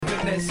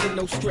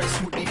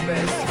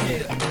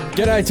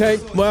G'day team,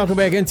 welcome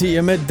back into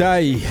your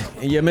midday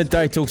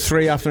till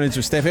 3 afternoons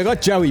with Staffy. I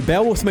got Joey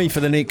Bell with me for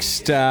the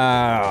next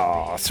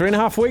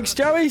 3.5 weeks,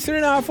 Joey,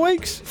 3.5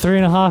 weeks?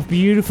 3.5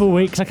 beautiful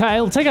weeks. Okay,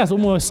 it'll take us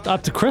almost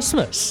up to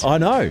Christmas. I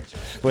know,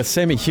 with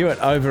Sammy Hewitt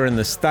over in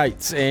the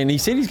States, and he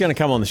said he's going to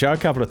come on the show a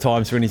couple of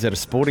times when he's at a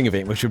sporting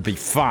event, which would be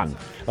fun.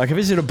 Like if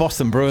he's at a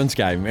Boston Bruins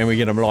game and we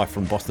get him live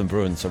from Boston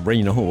Bruins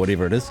Arena or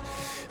whatever it is,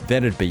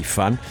 that'd be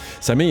fun.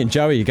 So me and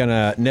Joey are going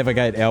to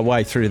navigate our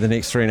way through the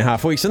next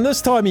 3.5 weeks. And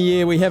this time of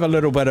year, we have a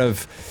little bit of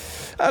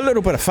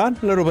fun,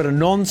 a little bit of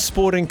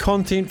non-sporting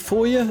content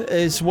for you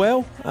as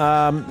well.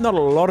 Not a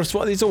lot of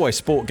sport. There's always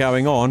sport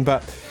going on,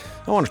 but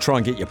I want to try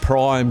and get you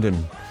primed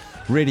and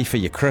ready for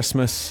your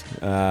Christmas.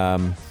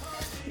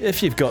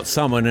 If you've got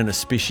someone in a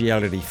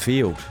speciality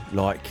field,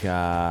 like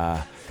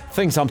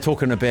things I'm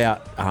talking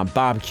about,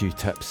 barbecue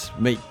tips,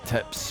 meat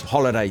tips,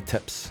 holiday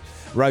tips,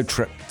 road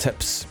trip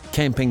tips,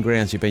 camping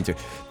grounds you've been to,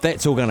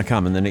 that's all going to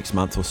come in the next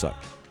month or so.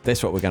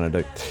 That's what we're going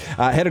to do.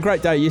 Had a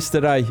great day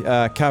yesterday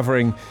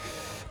covering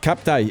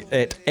Cup Day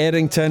at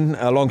Addington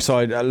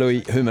alongside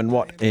Louis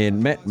Human-Watt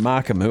and Matt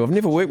Markham, who I've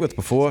never worked with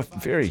before.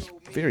 Very,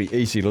 very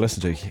easy to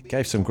listen to.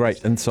 Gave some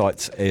great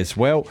insights as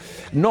well.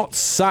 Not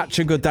such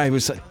a good day. It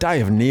was a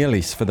day of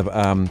nearlies for the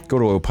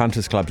Good Oil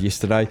Punters Club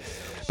yesterday,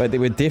 but there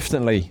were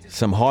definitely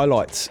some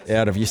highlights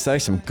out of yesterday,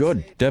 some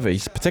good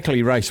divvies,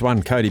 particularly race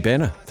 1, Cody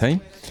Banner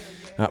team.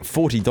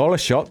 $40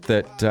 shot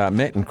that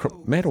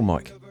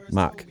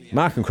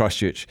Mark and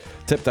Christchurch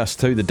tipped us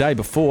to the day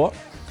before,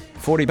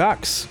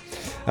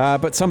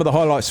 $40. But some of the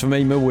highlights for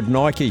me, Millwood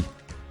Nike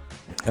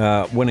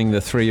winning the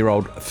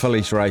 3-year-old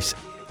fillies race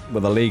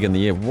with a leg in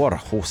the air. What a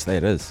horse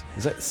that is.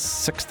 Is that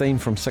 16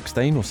 from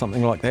 16 or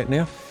something like that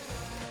now?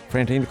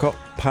 Frank Endicott,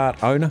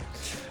 part owner.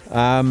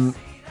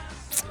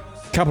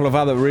 Couple of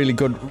other really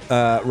good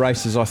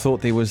races. I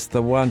thought there was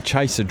the one,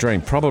 Chase a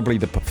Dream, probably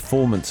the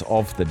performance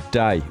of the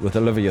day, with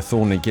Olivia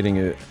Thornley getting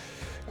a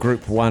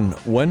Group 1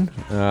 win.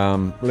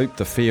 Looped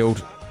the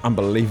field,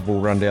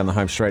 unbelievable run down the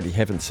home straight. You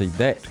haven't seen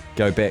that.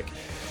 Go back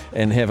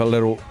and have a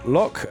little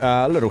look.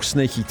 A little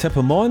sneaky tip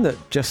of mine that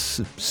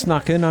just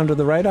snuck in under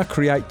the radar,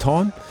 Create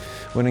Time,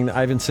 winning the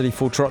Avon City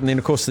Full Trot. And then,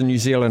 of course, the New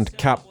Zealand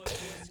Cup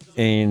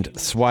and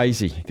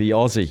Swayze, the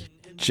Aussie,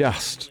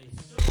 just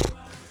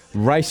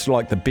raced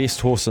like the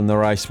best horse in the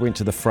race, went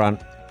to the front,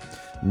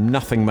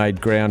 nothing made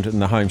ground in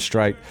the home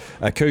straight.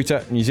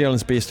 Kuta, New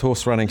Zealand's best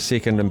horse, running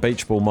second, and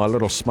Beach Ball, my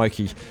little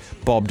smoky,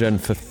 bobbed in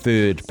for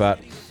third. But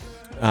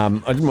I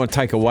didn't want to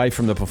take away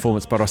from the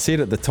performance, but I said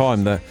at the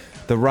time the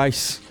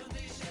race,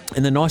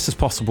 in the nicest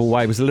possible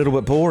way, was a little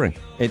bit boring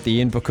at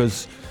the end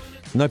because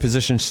no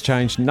positions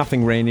changed,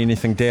 nothing ran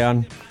anything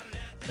down.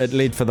 It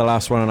led for the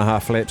last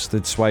 1.5 laps,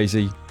 did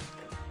Swayze,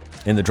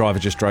 and the driver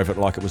just drove it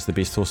like it was the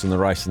best horse in the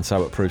race, and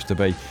so it proves to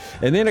be.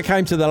 And then it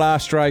came to the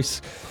last race,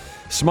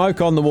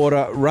 smoke on the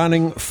water,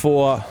 running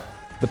for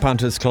the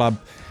Punters Club.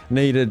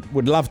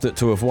 Would loved it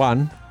to have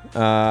won,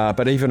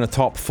 but even a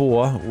top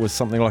 4 was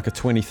something like a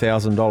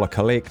 $20,000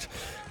 collect.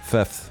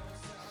 5th.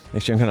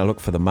 Actually, I'm going to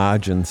look for the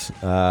margins.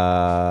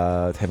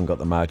 Haven't got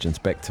the margins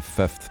back to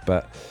 5th,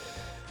 but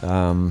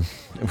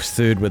it was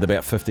 3rd with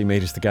about 50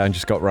 metres to go and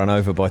just got run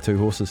over by 2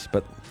 horses.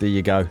 But there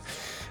you go.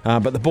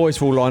 But the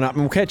boys will line up,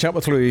 and we'll catch up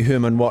with Louis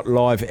Herman-Watt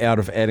live out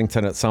of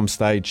Addington at some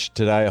stage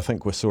today. I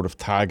think we're sort of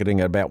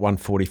targeting at about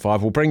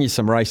 1:45. We'll bring you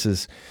some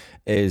races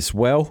as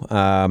well.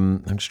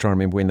 I'm just trying to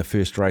remember when the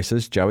first race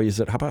is. Joey, is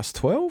it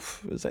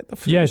 12:30? Is that the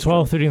first? Yeah,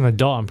 12:30 on the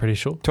dot, I'm pretty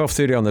sure.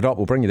 12:30 on the dot.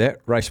 We'll bring you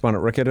that. Race 1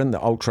 at Riccarton,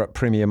 the Ultra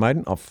Premier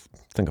Maiden. I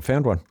think I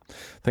found one.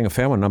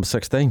 Number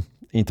 16,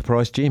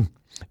 Enterprise Gem.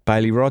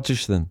 Bailey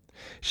Rogerson.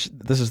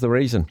 This is the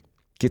reason.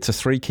 Gets a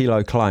 3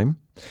 kilo claim.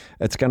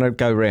 It's going to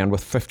go round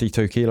with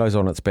 52 kilos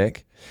on its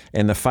back,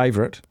 and the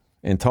favourite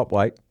and top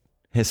weight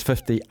has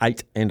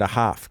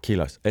 58.5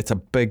 kilos. It's a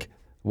big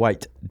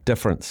weight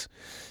difference.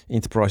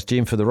 Enterprise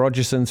Gem for the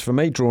Rogersons. For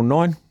me, draw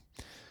 9.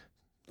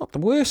 Not the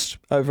worst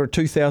over a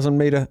 2,000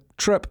 metre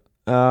trip.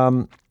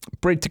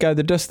 Bred to go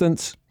the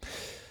distance.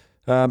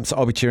 So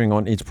I'll be cheering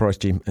on Enterprise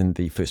Gem in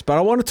the first. But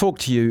I want to talk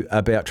to you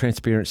about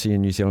transparency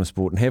in New Zealand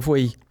sport, and have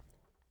we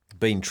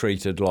been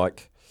treated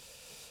like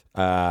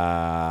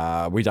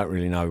we don't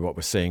really know what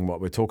we're seeing, what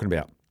we're talking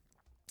about?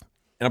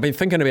 And I've been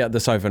thinking about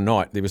this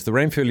overnight. There was the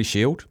Ranfurly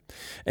Shield,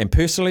 and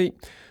personally,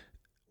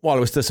 while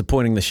it was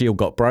disappointing the Shield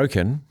got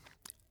broken,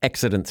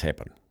 accidents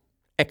happen.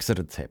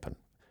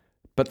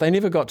 But they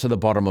never got to the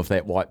bottom of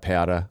that white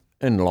powder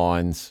in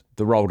lines,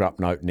 the rolled up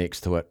note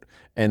next to it,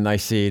 and they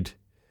said,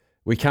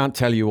 we can't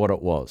tell you what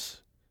it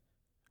was,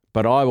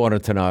 but I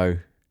wanted to know,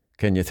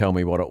 can you tell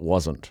me what it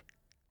wasn't?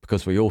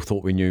 Because we all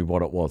thought we knew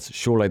what it was.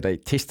 Surely they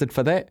tested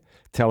for that.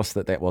 Tell us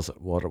that was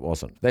what it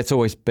wasn't. That's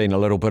always been a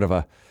little bit of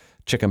a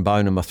chicken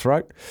bone in my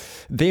throat.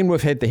 Then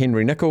we've had the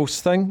Henry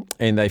Nichols thing,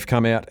 and they've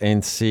come out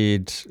and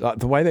said, like,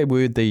 the way they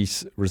word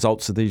these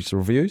results of these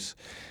reviews,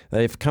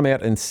 they've come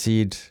out and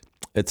said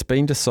it's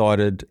been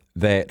decided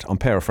that, I'm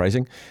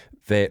paraphrasing,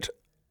 that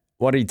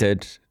what he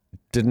didn't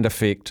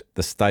affect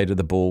the state of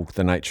the bull,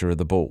 the nature of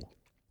the bull.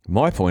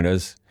 My point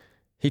is,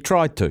 he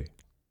tried to.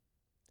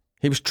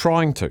 He was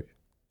trying to.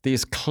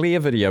 There's clear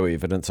video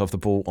evidence of the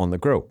ball on the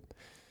grill.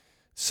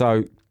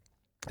 So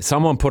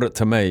someone put it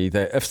to me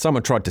that if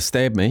someone tried to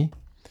stab me,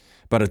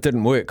 but it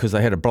didn't work because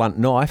they had a blunt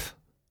knife,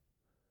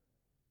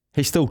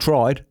 he still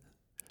tried.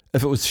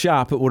 If it was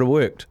sharp, it would have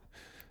worked.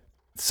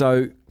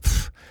 So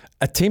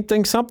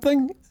attempting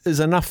something is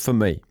enough for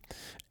me.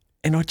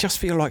 And I just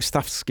feel like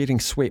stuff's getting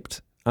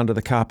swept under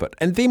the carpet.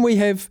 And then we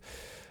have,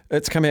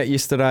 it's come out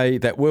yesterday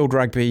that World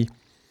Rugby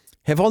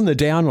have on the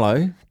down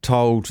low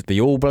told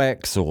the All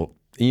Blacks or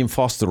Ian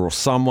Foster or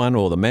someone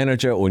or the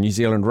manager or New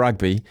Zealand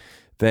Rugby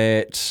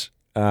that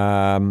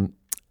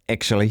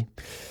actually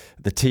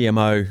the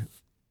TMO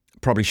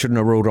probably shouldn't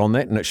have ruled on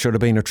that and it should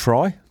have been a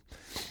try.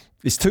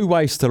 There's two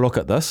ways to look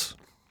at this.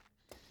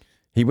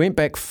 He went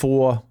back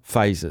 4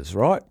 phases,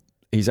 right?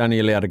 He's only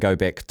allowed to go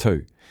back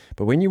 2.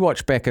 But when you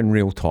watch back in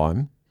real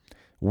time,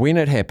 when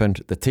it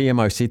happened, the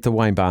TMO said to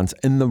Wayne Barnes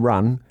in the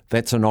run,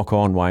 that's a knock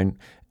on, Wayne.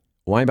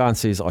 Wayne Barnes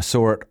says, I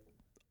saw it,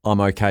 I'm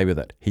okay with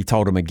it. He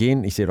told him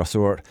again, he said, I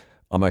saw it,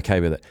 I'm okay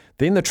with it.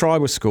 Then the try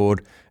was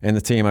scored and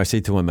the TMO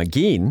said to him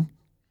again,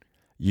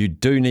 you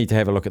do need to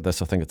have a look at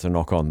this, I think it's a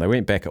knock on. They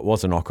went back, it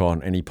was a knock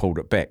on and he pulled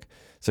it back.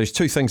 So there's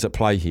 2 things at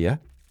play here.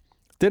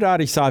 Did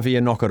Ardie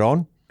Savia knock it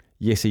on?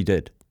 Yes, he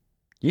did.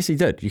 Yes, he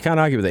did. You can't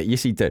argue with that.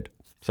 Yes, he did.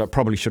 So it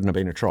probably shouldn't have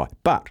been a try.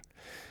 But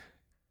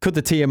could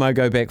the TMO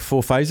go back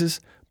 4 phases?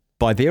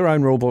 By their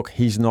own rulebook,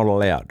 he's not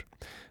allowed.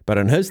 But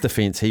in his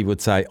defence, he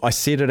would say, I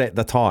said it at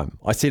the time.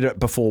 I said it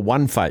before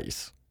 1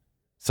 phase.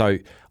 So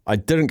I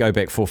didn't go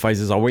back 4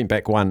 phases. I went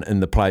back 1 in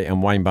the play,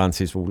 and Wayne Barnes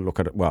says, well, look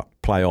at it. Well,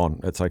 play on.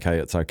 It's okay.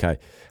 It's okay.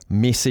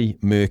 Messy,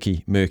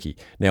 murky.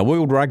 Now,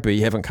 World Rugby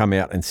haven't come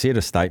out and said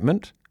a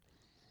statement.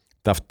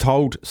 They've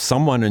told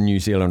someone in New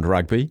Zealand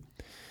Rugby.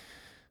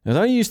 Now,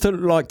 they used to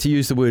like to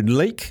use the word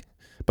leak,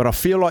 but I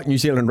feel like New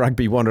Zealand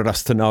Rugby wanted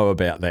us to know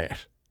about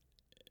that.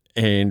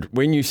 And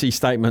when you see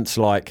statements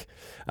like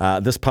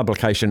this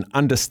publication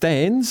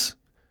understands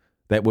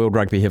that World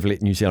Rugby have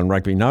let New Zealand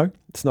Rugby know,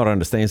 it's not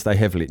understands, they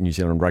have let New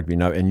Zealand Rugby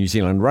know, and New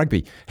Zealand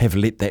Rugby have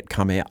let that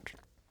come out.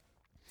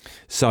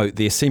 So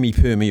their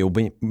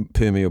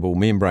semi-permeable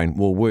membrane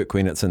will work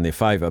when it's in their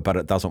favour, but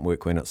it doesn't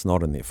work when it's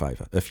not in their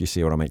favour, if you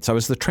see what I mean. So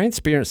is the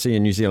transparency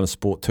in New Zealand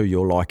sport to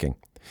your liking?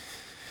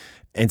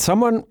 And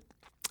someone,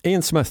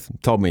 Ian Smith,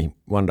 told me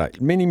one day,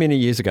 many, many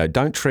years ago,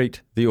 don't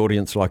treat the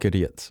audience like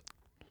idiots.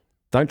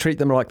 Don't treat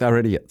them like they're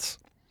idiots.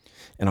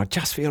 And I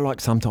just feel like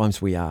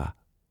sometimes we are,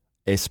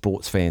 as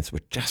sports fans. We're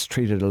just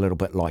treated a little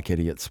bit like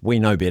idiots. We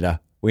know better.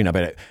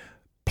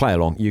 Play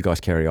along. You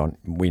guys carry on.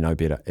 We know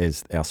better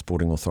as our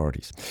sporting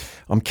authorities.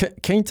 I'm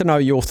keen to know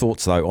your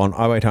thoughts, though, on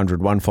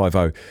 0800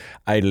 150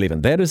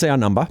 811. That is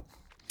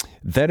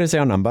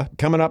our number.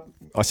 Coming up,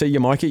 I see you,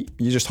 Mikey.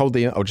 You just hold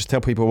I'll just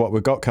tell people what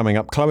we've got coming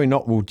up. Chloe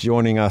Knott will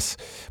joining us.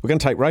 We're going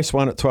to take race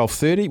 1 at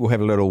 12:30. We'll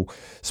have a little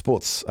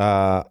sports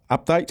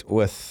update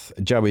with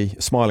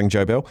Smiling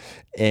Joe Bell.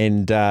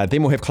 And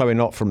then we'll have Chloe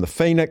Knott from the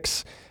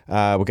Phoenix.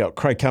 We've got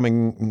Craig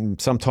coming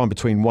sometime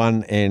between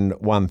 1 and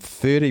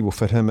 1:30. We'll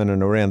fit him in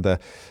and around the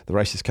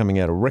races coming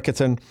out of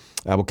Riccarton.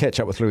 We'll catch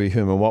up with Louis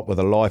Herman-Watt with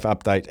a live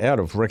update out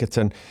of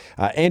Riccarton.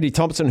 Andy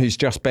Thompson, who's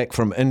just back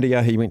from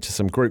India. He went to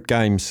some group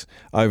games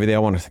over there. I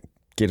want to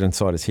get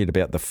inside his head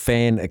about the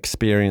fan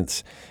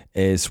experience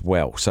as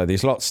well. So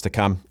there's lots to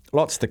come.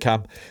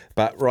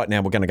 But right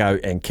now we're going to go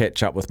and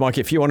catch up with Mike.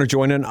 If you want to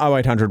join in,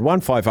 0800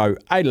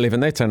 150 811,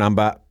 that's our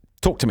number.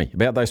 Talk to me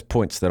about those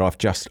points that I've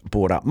just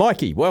brought up.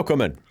 Mikey,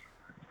 welcome in.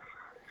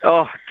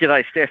 Oh,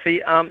 g'day,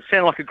 Staffy.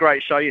 Sounded like a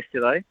great show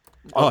yesterday.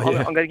 Oh, yeah.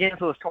 I'm going to get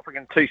into this topic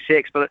in 2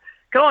 secs, but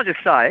can I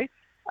just say,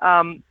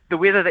 the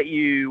weather that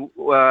you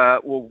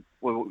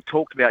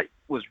talked about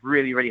was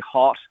really, really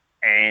hot,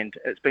 and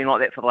it's been like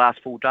that for the last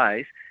 4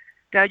 days.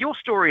 Now, your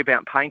story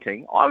about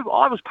painting, I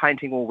was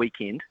painting all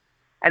weekend,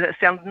 and it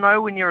sounds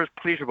nowhere near as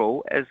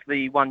pleasurable as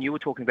the one you were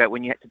talking about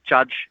when you had to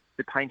judge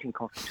the painting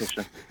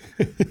competition.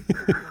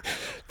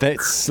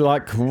 That's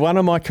like one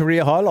of my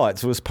career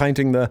highlights was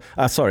painting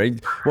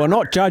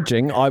not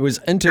judging. I was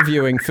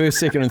interviewing first,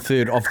 second and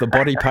third of the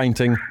body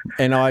painting,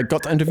 and I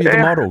got to interview the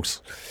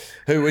models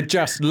who were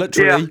just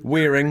literally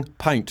wearing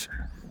paint.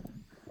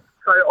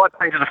 So I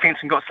painted a fence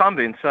and got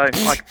sunburned, so I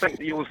think that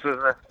yours is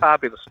a far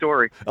better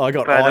story. I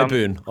got eye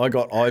burn.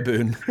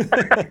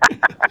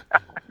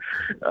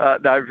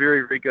 No,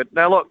 very, very good.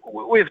 Now, look,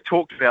 we've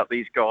talked about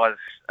these guys.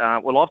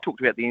 I've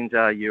talked about the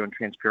NZRU and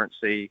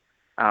transparency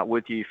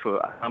with you for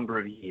a number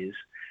of years,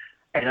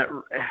 and it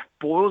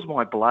boils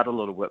my blood a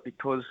little bit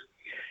because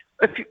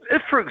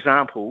if for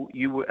example,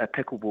 you were a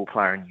pickleball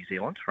player in New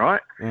Zealand,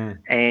 right,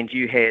 and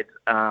you had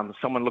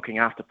someone looking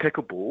after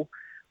pickleball,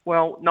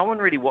 well, no one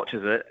really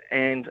watches it,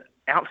 and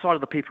outside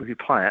of the people who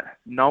play it,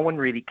 no one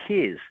really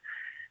cares.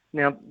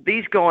 Now,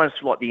 these guys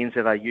like the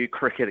NZRU,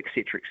 cricket,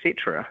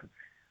 etc.,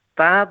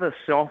 they are the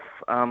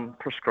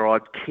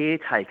self-prescribed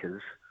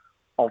caretakers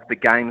of the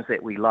games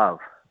that we love.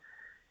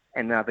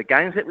 And now the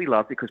games that we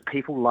love because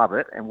people love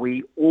it and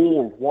we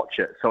all watch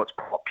it, so it's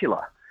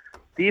popular.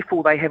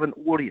 Therefore, they have an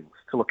audience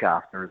to look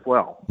after as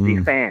well,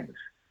 their fans.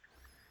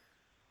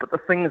 But the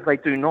thing is, they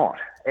do not.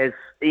 As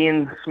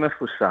Ian Smith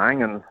was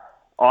saying, and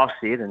I've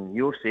said, and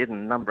you've said,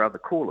 and a number of other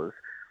callers,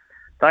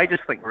 they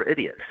just think we're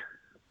idiots.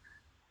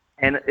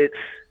 And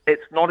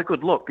it's not a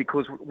good look,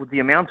 because with the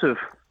amount of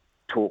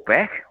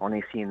talkback on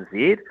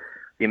SNZ,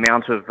 the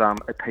amount of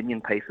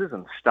opinion pieces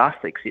and stuff,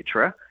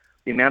 etc.,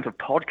 the amount of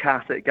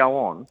podcasts that go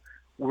on,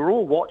 we're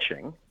all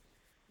watching,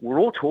 we're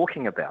all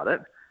talking about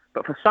it,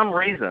 but for some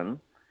reason,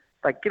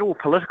 they get all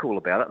political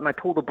about it and they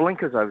pull the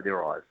blinkers over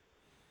their eyes.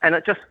 And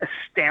it just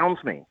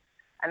astounds me.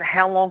 And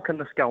how long can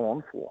this go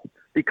on for?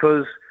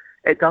 Because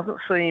it doesn't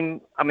seem...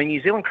 I mean,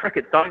 New Zealand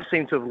cricket don't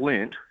seem to have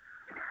learnt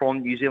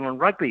from New Zealand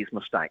rugby's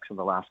mistakes in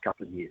the last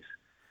couple of years,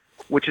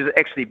 which is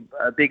actually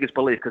a biggest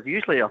belief, because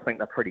usually I think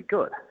they're pretty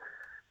good.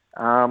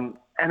 And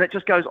it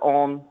just goes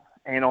on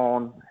and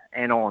on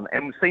and on.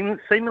 And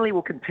seemingly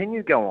will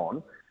continue to go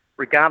on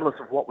regardless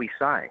of what we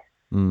say.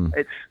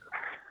 It's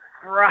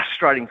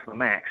frustrating for the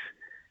max.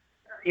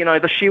 You know,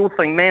 the Shield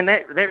thing, man,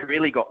 that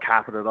really got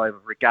carpeted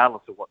over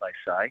regardless of what they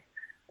say,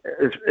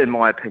 is, in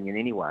my opinion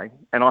anyway.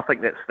 And I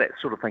think that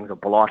sort of thing's a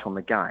blight on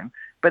the game.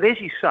 But as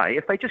you say,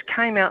 if they just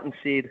came out and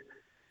said,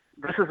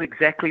 this is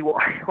exactly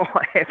what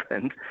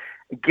happened,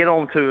 get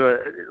on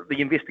to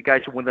the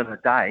investigation within a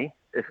day,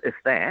 if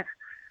that,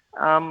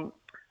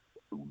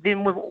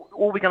 then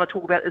all we're going to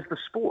talk about is the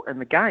sport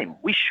and the game.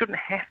 We shouldn't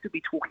have to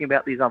be talking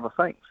about these other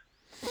things.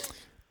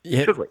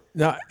 Yeah, should we?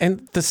 No,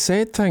 and the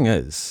sad thing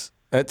is,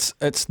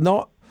 it's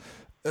not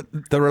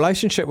the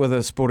relationship with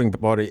the sporting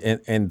body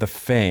and the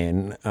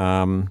fan.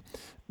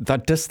 They're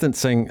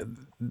distancing.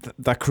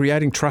 They're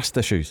creating trust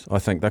issues. I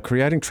think they're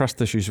creating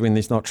trust issues when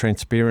there's not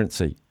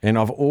transparency. And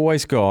I've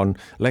always gone,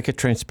 lack of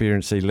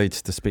transparency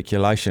leads to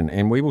speculation,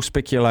 and we will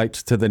speculate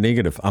to the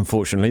negative.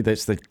 Unfortunately,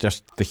 that's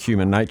just the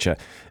human nature,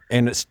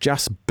 and it's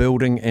just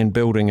building and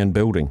building and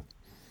building.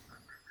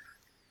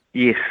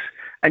 Yes.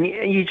 And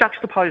you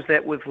juxtapose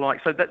that with,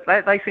 like, so that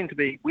they seem to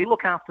be, we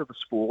look after the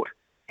sport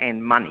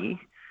and money,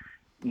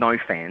 no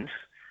fans.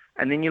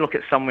 And then you look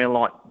at somewhere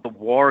like the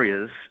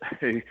Warriors,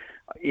 who,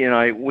 you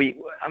know,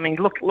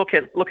 look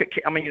at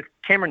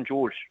Cameron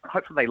George,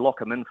 hopefully they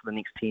lock him in for the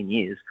next 10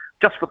 years,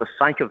 just for the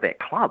sake of that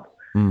club.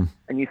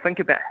 And you think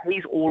about,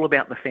 he's all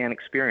about the fan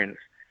experience.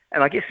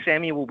 And I guess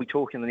Sammy will be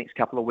talking in the next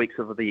couple of weeks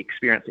of the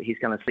experience that he's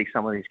going to see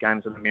some of these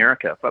games in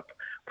America. But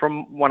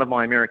from one of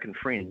my American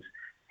friends,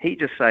 he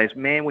just says,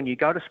 man, when you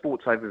go to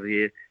sports over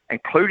there,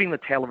 including the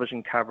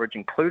television coverage,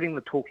 including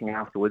the talking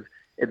afterwards,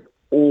 it's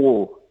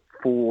all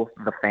for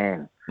the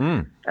fan.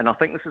 And I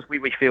think this is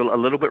where we feel a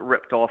little bit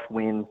ripped off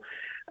when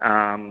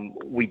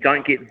we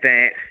don't get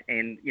that.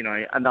 And, you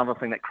know, another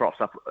thing that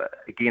crops up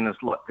again is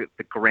like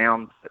the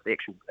grounds, the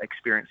actual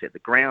experience at the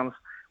grounds,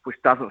 which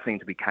doesn't seem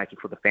to be catered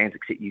for the fans,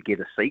 except you get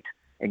a seat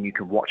and you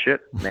can watch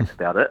it, and that's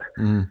about it.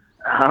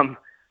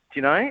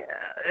 You know,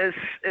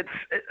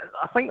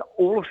 I think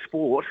all of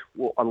sport,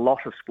 well, a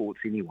lot of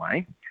sports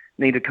anyway,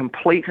 need a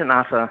complete and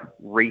utter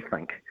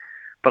rethink.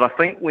 But I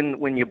think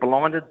when you're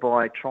blinded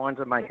by trying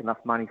to make enough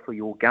money for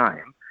your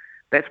game,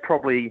 that's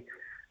probably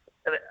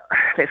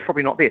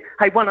not there.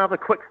 Hey, one other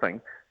quick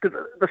thing, because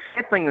the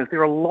sad thing is there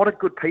are a lot of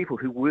good people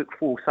who work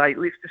for, say,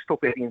 let's just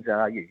talk about the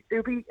NZRU.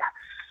 There'll be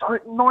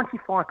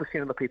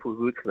 95% of the people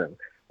who work for them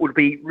would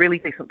be really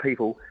decent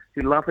people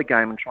who love the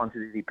game and trying to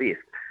do their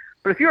best.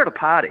 But if you're at a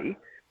party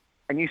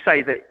and you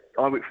say that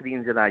I work for the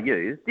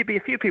NZRU, there'd be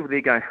a few people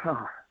there going,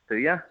 oh, do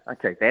you?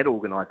 Okay, that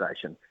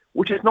organisation,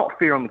 which is not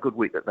fair on the good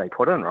work that they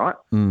put in, right?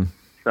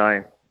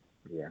 So,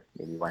 yeah,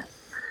 anyway.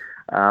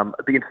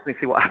 It'd be interesting to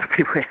see what other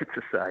people have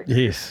to say.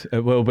 Yes,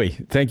 it will be.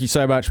 Thank you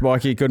so much,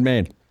 Mikey. Good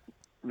man.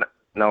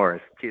 No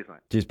worries. Cheers, mate.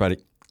 Cheers, buddy.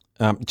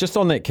 Just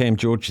on that Cam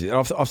George,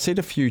 I've said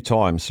a few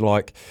times,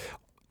 like,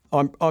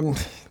 I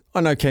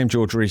know Cam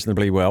George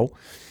reasonably well.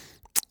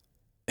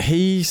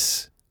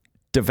 He's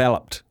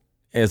developed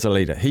as a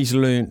leader. He's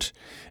learnt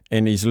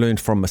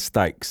from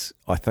mistakes,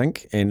 I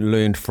think, and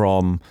learned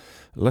from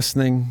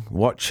listening,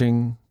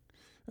 watching,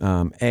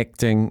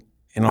 acting,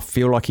 and I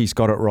feel like he's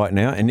got it right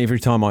now. And every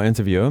time I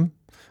interview him,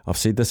 I've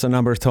said this a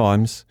number of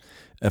times,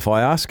 if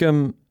I ask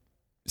him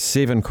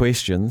 7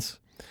 questions,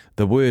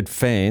 the word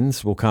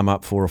fans will come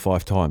up 4 or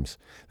 5 times.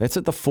 That's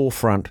at the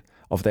forefront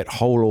of that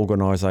whole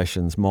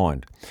organisation's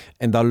mind.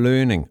 And they're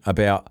learning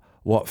about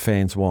what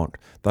fans want.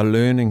 They're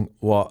learning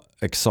what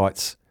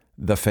excites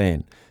the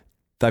fan.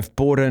 They've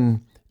brought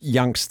in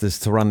youngsters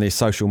to run their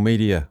social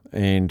media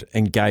and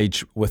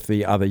engage with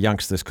the other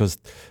youngsters, because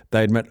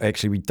they admit,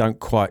 actually, we don't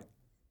quite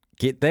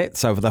get that.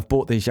 So they've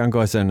brought these young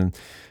guys in.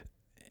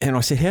 And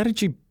I said, how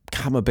did you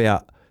come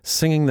about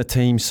singing the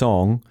team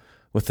song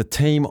with the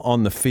team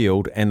on the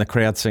field and the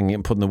crowd singing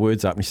and putting the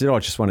words up? And he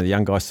said, just one of the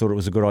young guys thought it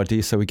was a good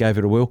idea, so we gave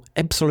it a whirl.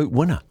 Absolute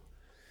winner.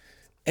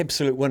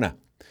 Absolute winner.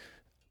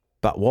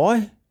 But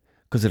why?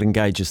 Because it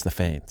engages the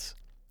fans.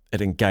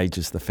 It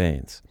engages the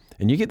fans.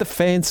 And you get the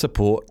fan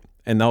support,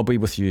 and they'll be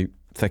with you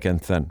thick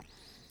and thin.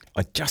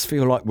 I just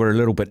feel like we're a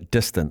little bit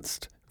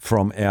distanced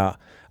from our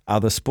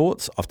other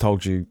sports. I've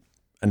told you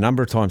a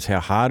number of times how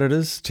hard it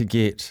is to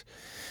get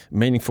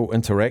meaningful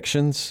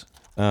interactions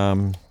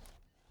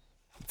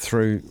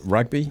through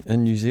rugby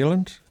in New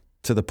Zealand.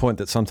 to the point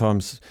that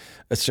sometimes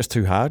it's just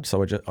too hard,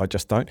 so I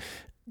just don't.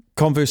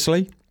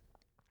 Conversely,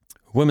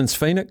 Women's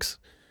Phoenix,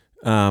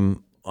 I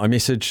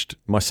messaged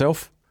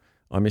myself,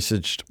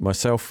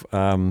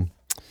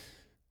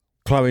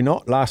 Chloe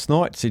Knott last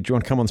night, said, do you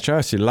want to come on the show?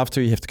 I said, love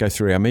to. You have to go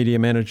through our media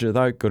manager,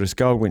 though. Got his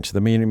goal, went to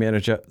the media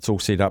manager. It's all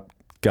set up.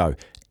 Go.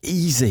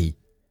 Easy.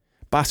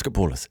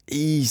 Basketballers,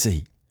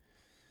 easy.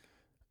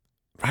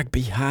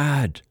 Rugby,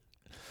 hard.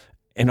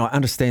 And I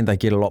understand they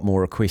get a lot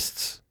more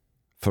requests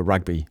for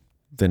rugby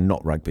than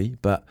not rugby,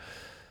 but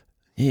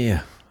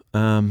yeah,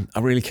 I'm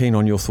really keen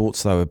on your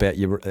thoughts, though, about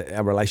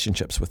our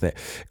relationships with that.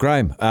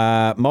 Graham,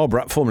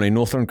 Marlborough, formerly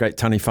Northland, great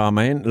Tunny farm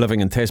man,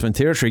 living in Tasman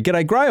Territory.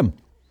 G'day, Graham.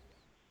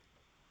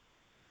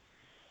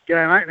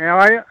 G'day, mate. How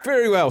are you?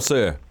 Very well,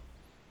 sir.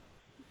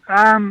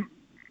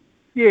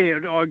 Yeah,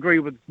 I agree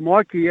with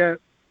Mikey.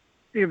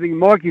 Everything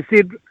Mikey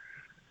said.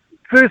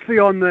 Firstly,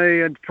 on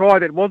the try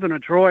that wasn't a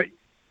try,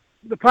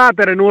 the part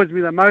that annoys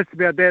me the most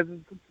about that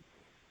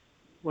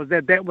was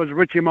that was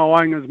Richie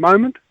Mo'unga's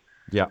moment.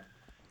 Yeah.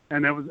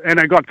 And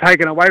it got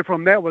taken away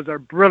from. That was a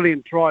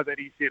brilliant try that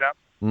he set up.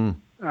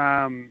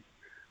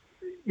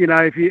 You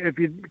know,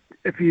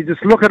 if you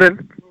just look at it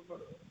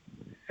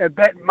at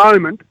that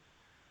moment,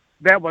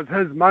 that was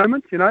his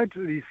moment. You know,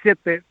 he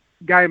set that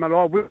game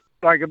alive.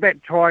 Like if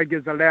that try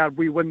gets allowed,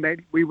 we win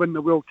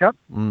the World Cup.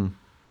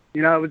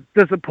 You know, it was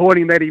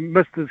disappointing that he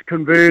missed his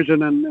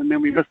conversion and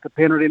then we missed the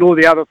penalty and all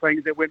the other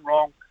things that went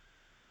wrong.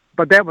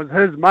 But that was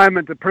his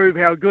moment to prove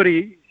how good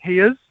he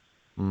is.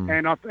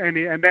 And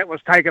that was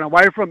taken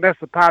away from him. That's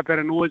the part that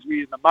annoys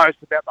me the most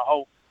about the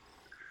whole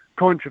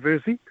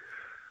controversy.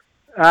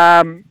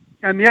 And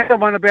the other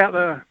one about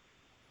the,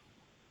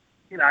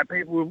 you know,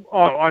 people.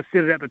 I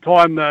said it at the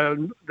time.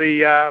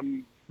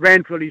 The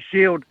Ranfurly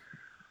Shield,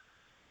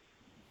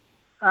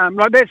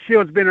 like that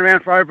shield's been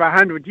around for over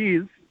 100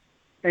 years,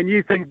 and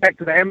you think back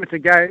to the amateur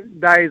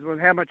days with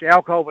how much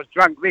alcohol was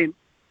drunk then,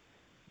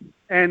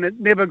 and it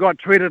never got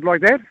treated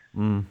like that.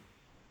 And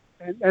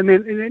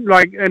then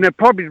it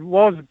probably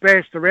was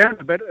bashed around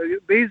a bit.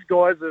 These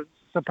guys are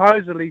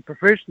supposedly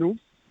professionals,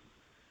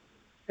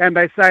 and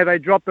they say they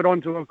dropped it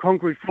onto a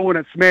concrete floor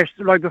and it smashed.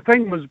 Like the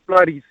thing was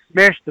bloody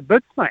smashed to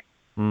bits, mate.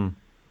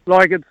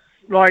 Like it's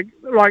like,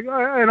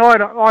 and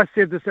I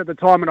said this at the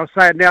time, and I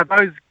say it now.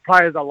 Those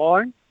players are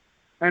lying,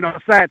 and I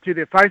say it to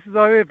their faces.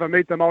 If I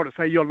meet them, I'll just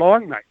say you're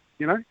lying, mate.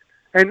 You know,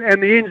 and the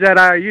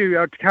NZRU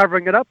are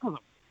covering it up for them.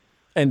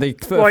 And the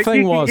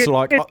thing was,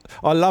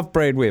 I love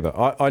Brad Weber.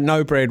 I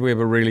know Brad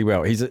Weber really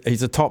well. He's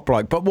a top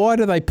bloke. But why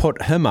do they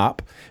put him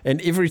up? And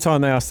every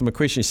time they asked him a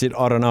question, he said,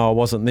 I don't know, I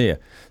wasn't there.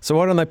 So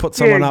why don't they put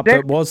someone up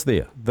that was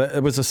there?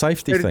 It was a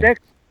safety thing.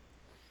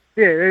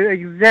 Yeah,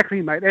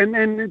 exactly, mate.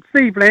 And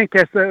Steve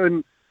Lancaster,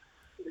 and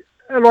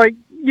like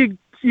you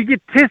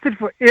get tested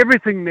for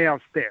everything now,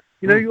 Steph.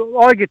 You know,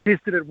 I get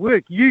tested at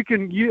work.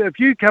 If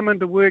you come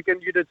into work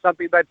and you did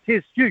something, they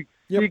test you.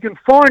 Yep. You can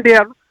find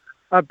out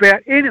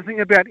about anything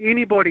about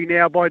anybody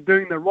now by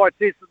doing the right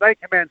test. So they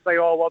come out and say,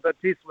 oh, well, the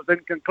test was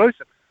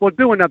inconclusive. Well,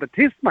 do another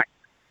test, mate.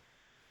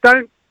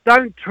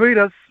 Don't treat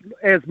us,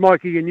 as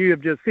Mikey and you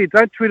have just said,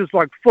 don't treat us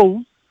like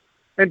fools,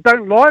 and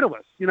don't lie to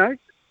us, you know.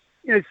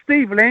 You know,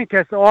 Steve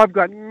Lancaster, I've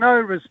got no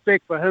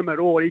respect for him at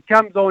all. He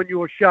comes on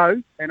your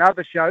show and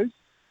other shows,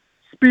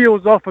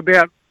 spiels off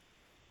about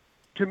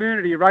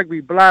community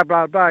rugby, blah,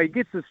 blah, blah. He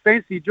gets this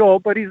fancy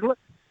job, but he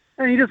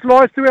just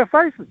lies to our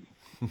faces.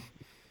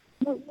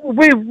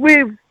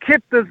 We've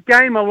kept this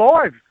game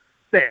alive,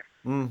 Steph.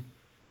 You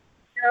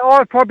know,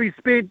 I've probably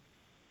spent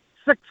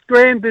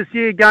 $6,000 this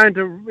year going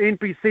to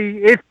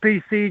NPC,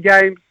 FPC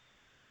games,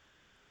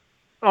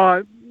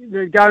 going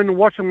and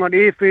watch them on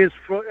airfares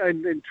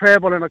and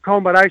travel and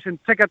accommodation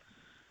tickets,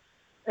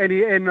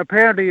 and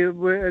apparently the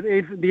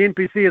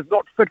NPC is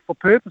not fit for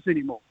purpose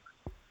anymore.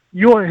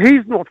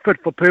 He's not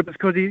fit for purpose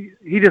because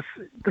they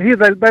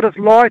just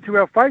lie to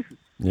our faces.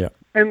 Yeah.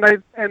 And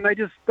they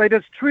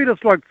just treat us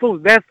like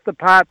fools. That's the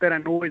part that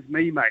annoys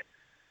me, mate.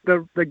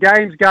 The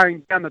game's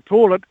going down the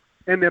toilet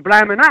and they're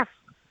blaming us.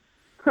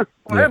 Well,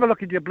 have a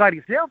look at your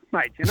bloody self,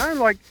 mate. You know,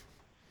 like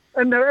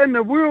in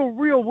the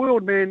real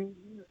world, man,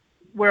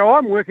 where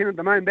I'm working at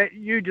the moment, that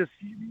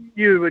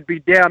you would be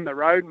down the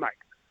road, mate.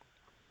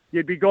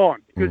 You'd be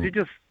gone because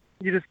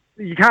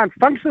you can't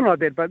function like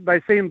that. But they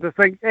seem to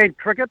think, and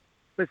cricket,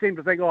 they seem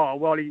to think, oh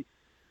well,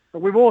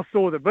 we've all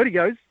saw the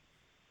videos.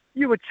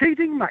 You were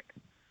cheating, mate.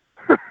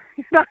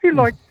 You know,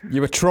 like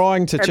you were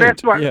trying to cheat.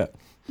 That's what,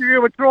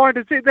 you were trying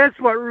to cheat. That's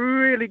what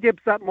really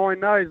gets up my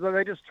nose.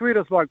 They just treat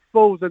us like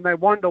fools, and they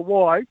wonder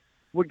why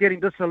we're getting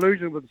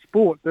disillusioned with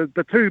sport.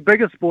 The two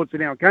biggest sports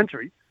in our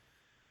country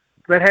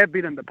that have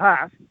been in the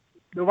past,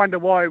 they wonder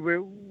why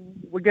we're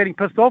getting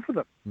pissed off with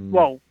them.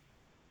 Well,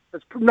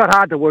 it's not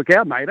hard to work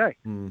out, mate, eh?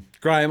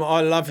 Graham,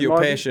 I love your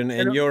Like, passion,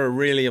 and you're a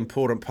really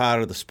important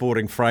part of the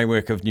sporting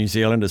framework of New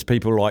Zealand is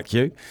people like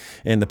you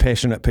and the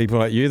passionate people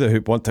like you that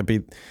who want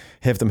to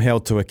have them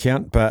held to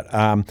account. But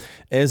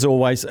as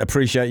always,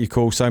 appreciate your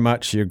call so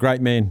much. You're a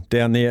great man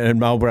down there in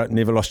Marlborough.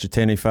 Never lost your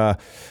Taniwha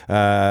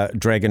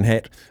dragon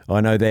hat.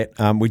 I know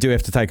that. We do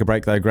have to take a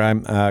break though,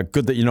 Graham.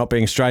 Good that you're not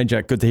being a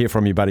stranger. Good to hear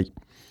from you, buddy.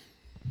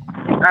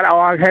 Hello,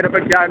 I've had a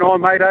bit going on,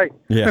 mate, eh?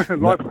 Yeah,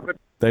 Life's a bit,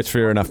 that's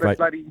fair enough, mate.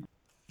 bloody.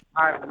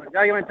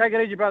 Yeah, man, take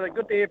it easy, brother.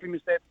 Good to hear from you,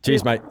 Steph.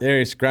 Cheers, mate.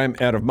 There is Graham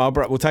out of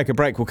Marlborough. We'll take a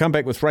break. We'll come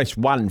back with race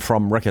 1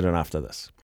 from Riccarton after this.